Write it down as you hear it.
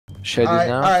Should I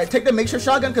do now? Alright, take the makeshift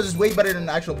shotgun because it's way better than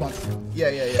the actual pump.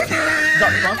 Yeah.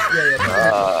 Drop the pump? Yeah.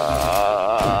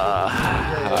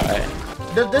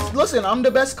 Alright. Listen, I'm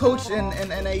the best coach in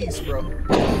NA East, bro.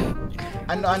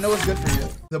 I know it's good for you.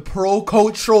 The pro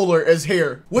controller is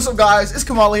here. What's up, guys? It's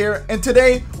Kamala here, and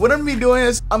today what I'm gonna be doing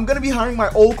is I'm gonna be hiring my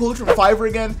old coach from Fiverr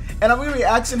again, and I'm gonna be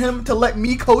asking him to let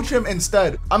me coach him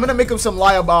instead. I'm gonna make him some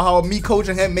lie about how me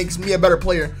coaching him makes me a better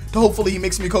player. To hopefully he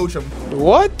makes me coach him.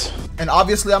 What? And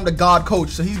obviously I'm the god coach,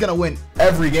 so he's gonna win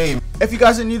every game. If you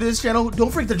guys are new to this channel, don't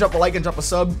forget to drop a like and drop a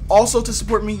sub. Also, to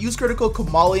support me, use critical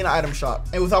Kamali in the item shop.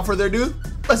 And without further ado,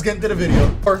 let's get into the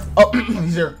video. Oh,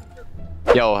 he's here.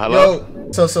 Yo, hello.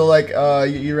 Yo, so like,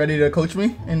 you ready to coach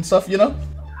me and stuff, you know?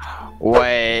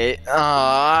 Wait,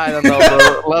 I don't know,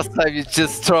 bro. Last time you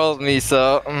just trolled me,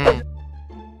 so.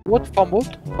 What? Farm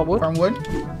wood? Farm wood?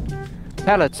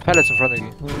 Pallets in front of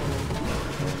you.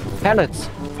 Pallets.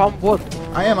 Farm wood.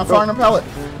 I'm farming a pallet.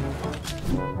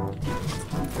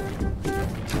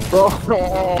 Bro.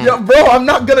 Yo, bro, I'm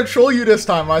not gonna troll you this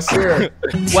time, I swear.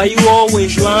 Why you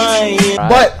always lying?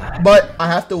 But I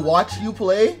have to watch you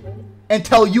play and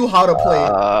tell you how to play,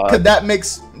 cause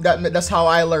that's how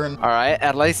I learn. All right,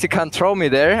 at least you can't throw me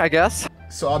there, I guess.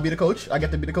 So I'll be the coach. I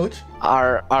get to be the coach.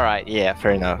 All right, yeah,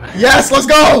 fair enough. Yes, let's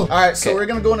go. All right, so we're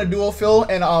gonna go in a duo fill,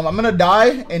 and I'm gonna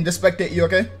die and just spectate you,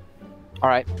 okay? All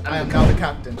right. I am now the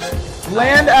captain.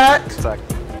 Land at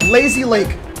Lazy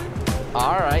Lake.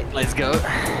 All right, let's go.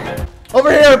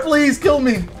 Over here, please kill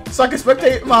me so I can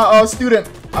spectate my student.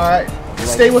 All right,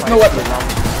 stay with no weapon.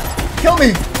 Kill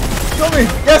me. Kill me.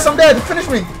 Yes, I'm dead. Finish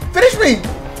me. Finish me.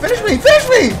 Finish me. Finish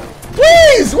me.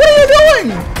 Please. What are you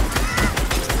doing?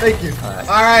 Thank you.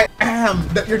 All right.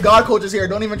 Your god coach is here.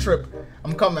 Don't even trip.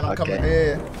 I'm coming. I'm coming.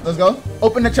 Yeah. Let's go.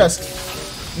 Open the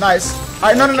chest. Nice.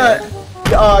 All right. No.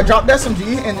 Drop the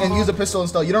SMG and use the pistol and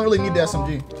stuff. You don't really need the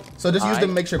SMG. So just use the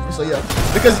makeshift pistol. Yeah.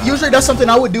 Because usually that's something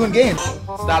I would do in game.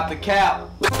 Stop the cap.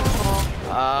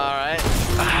 All right.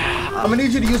 I'm gonna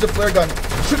need you to use the flare gun.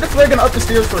 Shoot the flare gun up the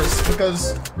stairs first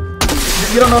because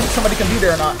you don't know if somebody can be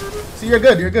there or not. So you're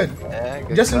good. You're good. Yeah,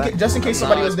 good just in case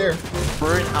somebody was there.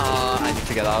 Burn. I need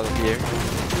to get out of here.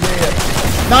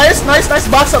 Yeah. Nice.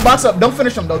 Box up. Don't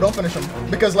finish them though. Don't finish them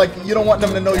because like you don't want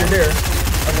them to know you're there.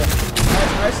 Okay.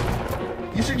 Nice.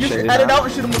 You should head it out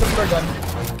and shoot him with a flare gun. I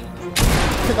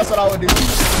think that's what I would do.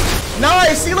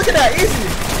 Nice. See, look at that. Easy.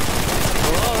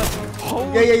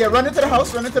 Yeah. Run into the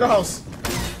house.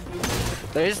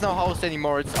 There is no house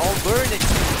anymore. It's all burning.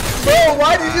 Bro,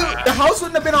 why did you? The house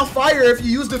wouldn't have been on fire if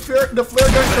you used the flare gun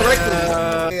correctly.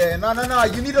 Yeah, no.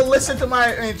 You need to listen to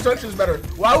my instructions better.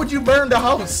 Why would you burn the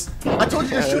house? I told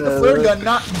you to shoot the flare gun,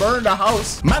 not burn the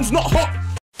house. Man's not hot.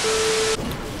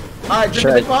 Alright,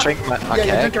 drink the drink my, okay.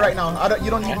 Yeah, drink it right now. You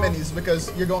don't need minis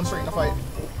because you're going straight in the fight.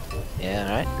 Yeah,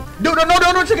 alright. Dude, no,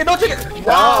 don't drink it.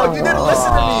 Wow, you didn't listen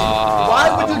to me.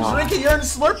 Why would you drink it? You're in the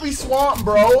Slurpee swamp,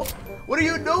 bro. What are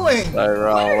you doing? Sorry,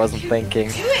 bro, I wasn't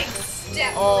thinking.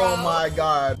 Oh my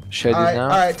god. Should I do now?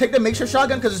 Alright, take the makeshift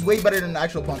shotgun because it's way better than the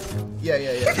actual pump. Yeah.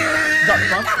 Drop the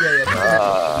pump? Yeah.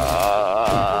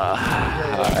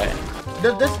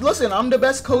 Alright. Listen, I'm the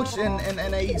best coach in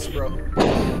NA East, bro.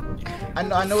 I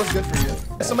know it's good for you.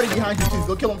 There's somebody behind you too.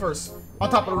 Go kill him first. On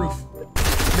top of the roof.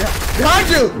 Behind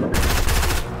you!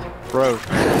 Bro.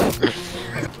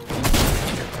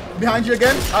 Behind you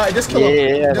again? Alright, just kill him.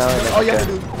 Yeah, all you have to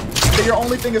do. Your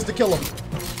only thing is to kill him.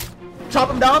 Chop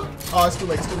him down. Oh, it's too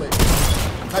late.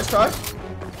 Nice try.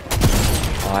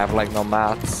 Oh, I have like no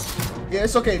mats. Yeah,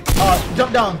 it's okay.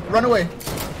 Jump down. Run away.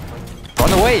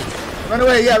 Run away.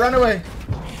 Yeah, run away.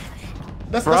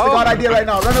 That's the god idea right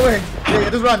now. Run away. Yeah,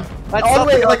 just run. All the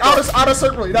way, like out of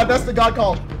circle. That's the god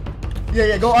call.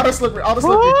 Yeah, go out of slippery. Alright,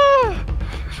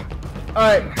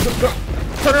 go.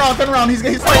 Turn around. He's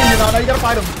fighting you now. Now you gotta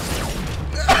fight him.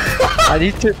 I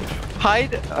need to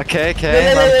hide. Okay.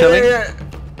 I'm chilling. Yeah.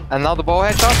 And now the bow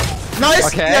headshot. Nice.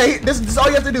 Okay. Yeah, this is all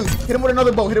you have to do. Hit him with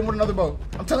another bow.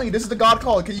 I'm telling you, this is the god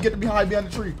call. Can you get to behind the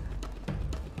tree?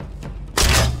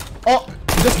 Oh,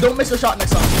 just don't miss your shot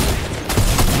next time.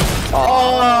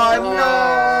 Oh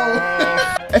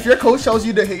no! If your coach tells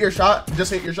you to hit your shot,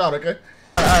 just hit your shot, okay?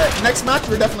 Alright, next match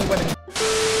we're definitely winning.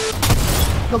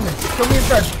 Kill me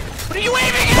instead. What are you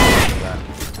aiming at?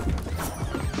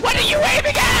 What are you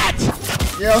aiming at?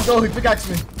 Yeah, let's go. He pickaxed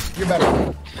me. You're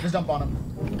better. Just dump on him.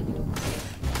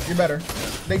 You're better.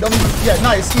 They don't even. Yeah,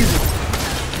 nice, easy.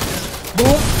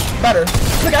 Boom. Better.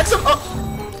 Pickaxe him. Oh.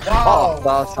 Wow. Oh,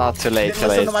 that's not too late.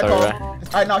 Sorry.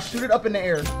 Alright, now shoot it up in the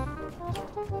air.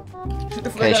 Shoot the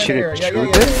flare gun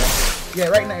in the air. Yeah,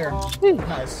 right in the air.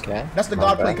 Nice. Okay. That's the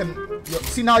god play.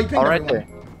 See, now you pinged everyone. There.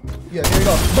 Yeah, there you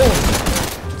go. Boom.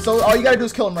 So all you gotta do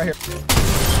is kill him right here.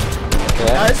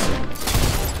 Okay. Nice.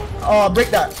 Oh, break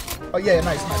that. Oh yeah,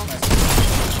 nice.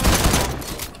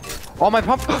 Oh, my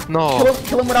pump. No.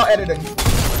 Kill him without editing.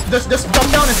 Just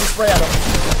jump down and just spray at him.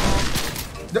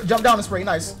 Jump down and spray.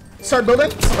 Nice. Start building.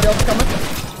 Somebody else is coming.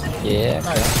 Yeah.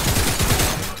 Nice.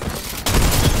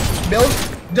 Build.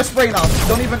 Just spray now.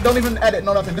 Don't even edit.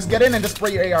 No nothing. Just get in and just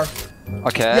spray your AR.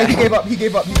 Okay. Yeah, he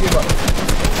gave up.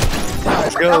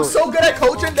 Nice. I'm so good at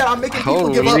coaching that I'm making people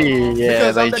give up.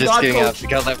 Yeah, they just giving up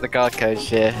because I'm the god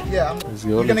coach. Yeah. Yeah.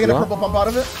 You're gonna get a purple pump out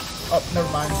of it. Oh, never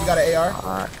mind. You got an AR.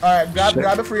 Alright,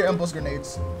 grab it for your impulse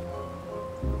grenades.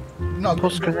 No,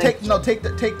 take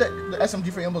the SMG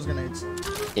for your impulse grenades.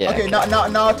 Yeah. Okay,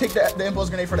 now take the impulse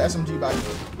grenade for the SMG back.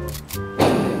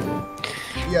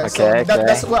 Yeah, okay, so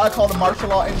that's what I call the martial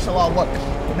law inshallah luck.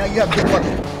 Now you have good luck.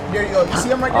 There you go. You see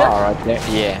him right there? Alright, there.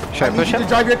 Yeah. Should I push him? To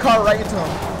drive your car right into him.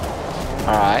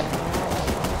 Alright.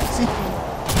 See?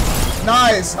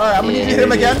 Nice. Alright, I'm gonna need you to hit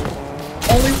him again.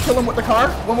 Only kill him with the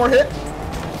car. One more hit.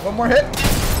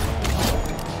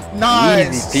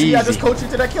 Nice. See, I just coached you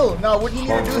to that kill. Now what you need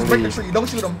to do is break the tree. Don't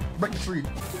shoot him. Break the tree.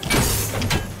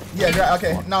 Yeah,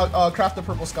 okay. Now craft the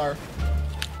purple scar.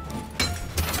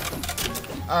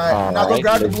 Alright, now go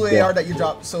grab the blue AR that you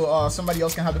dropped so somebody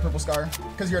else can have the purple scar.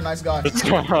 Because you're a nice guy.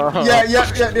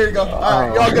 yeah, there you go.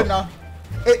 Alright, you're all good now.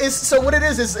 So what it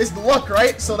is the luck,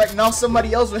 right? So like now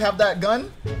somebody else will have that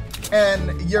gun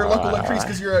and your luck will increase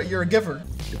because you're a giver.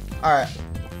 Alright.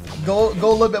 Go a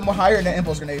little bit more higher than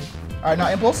impulse grenade. Alright, now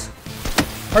impulse.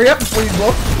 Hurry up before you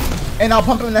blow. And I'll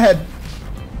pump him in the head.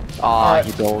 Ah,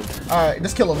 he don't. Alright,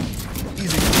 just kill him.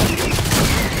 Easy.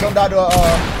 Don't die to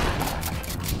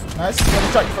nice. Let me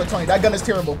strike you for a 20. That gun is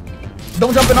terrible.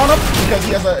 Don't jump in on him because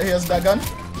he has that gun.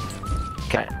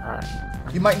 Okay, alright.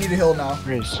 You might need a heal now.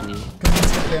 Where is he?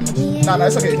 Nah,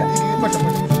 it's okay. You push him.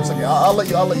 It's okay. I'll let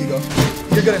you go.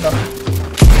 You're good enough.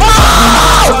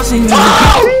 Oh!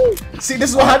 See, this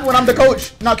is what happens when I'm the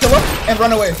coach. Now kill him and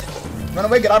run away. Run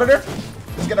away. Get out of there.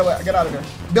 Just get away. Get out of there.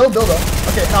 Build him.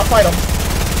 Okay, now fight him.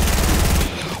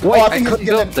 Wait, I couldn't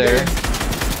build there.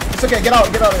 It's okay. Get out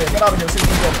of here. Get out of here. See what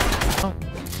you can do.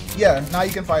 Yeah, now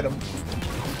you can fight him.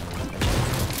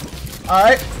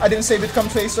 Alright, I didn't save it to come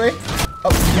face way.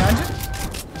 Up behind you.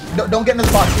 Don't get in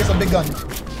his box. He has a big gun.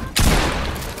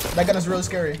 That gun is really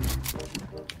scary.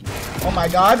 Oh my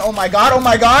god. Oh.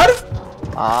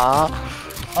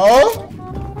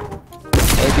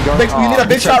 You need a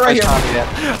big shot right here.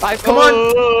 Come on.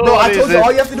 Bro, I told you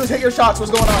all you have to do is hit your shots.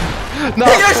 What's going on? No.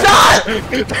 Hit your shot!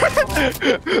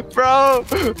 Bro.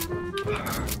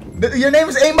 Your name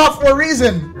is Aimbot for a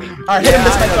reason. Alright, hit him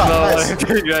this next shot. Nice.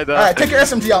 Alright, take your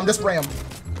SMG out and just spray him.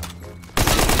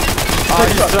 Oh,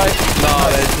 he's right. No,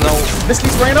 there's no. Just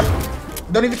keep spraying him.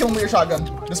 Don't even kill him with your shotgun.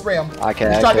 Just spray him.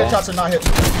 Okay. Your shotgun shots are not hit.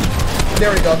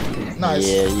 There we go. Nice.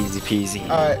 Yeah, easy peasy.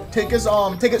 Alright, take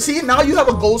it. See, now you have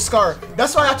a gold scar.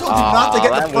 That's why I told you not to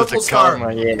get the purple scar.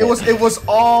 Yeah. It was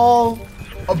all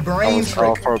a brain trick.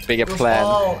 All for a bigger plan.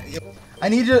 I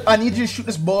need you to shoot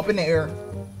this bow up in the air.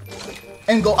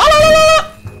 And go.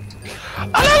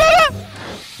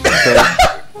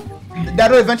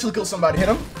 That'll eventually kill somebody. Hit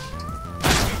him.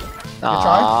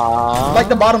 Try. Like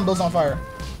the bottom build's on fire.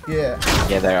 Yeah.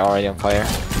 Yeah, they're already on fire.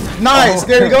 Nice.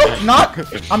 There you go. Knock.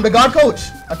 I'm the god coach.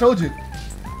 I told you.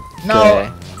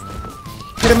 Now,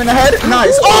 hit him in the head.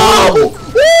 Nice. Oh!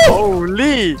 Woo!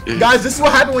 Holy! Guys, this is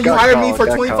what happened when you hire me for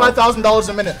 $25,000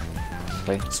 a minute.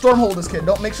 Stormhold this kid.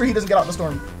 Don't make sure he doesn't get out the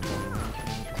storm.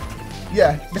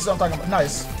 Yeah, this is what I'm talking about.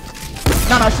 Nice.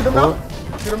 Nah, shoot him now.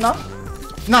 Shoot him now.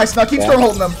 Nice. Now keep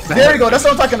stormholding them. There you go. That's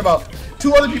what I'm talking about.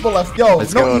 2 other people left. Yo, no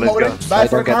emoting. Bad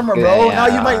for karma, bro. Now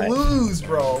you might lose,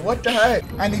 bro. What the heck?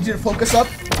 I need you to focus up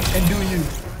and do you.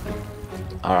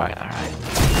 Alright.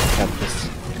 Got this.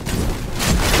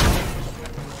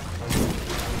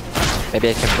 Maybe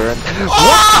I can burn.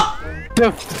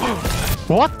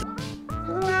 What?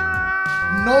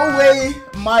 No way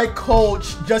my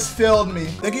coach just failed me.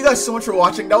 Thank you guys so much for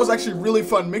watching. That was actually really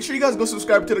fun. Make sure you guys go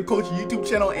subscribe to the coach YouTube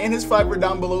channel and his Fiverr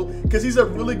down below because he's a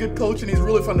really good coach and he's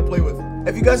really fun to play with.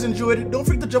 If you guys enjoyed it, don't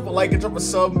forget to drop a like and drop a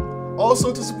sub.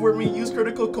 Also, to support me, use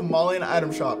credit code Kamali in the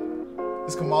item shop.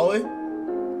 It's Kamali,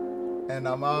 and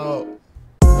I'm out.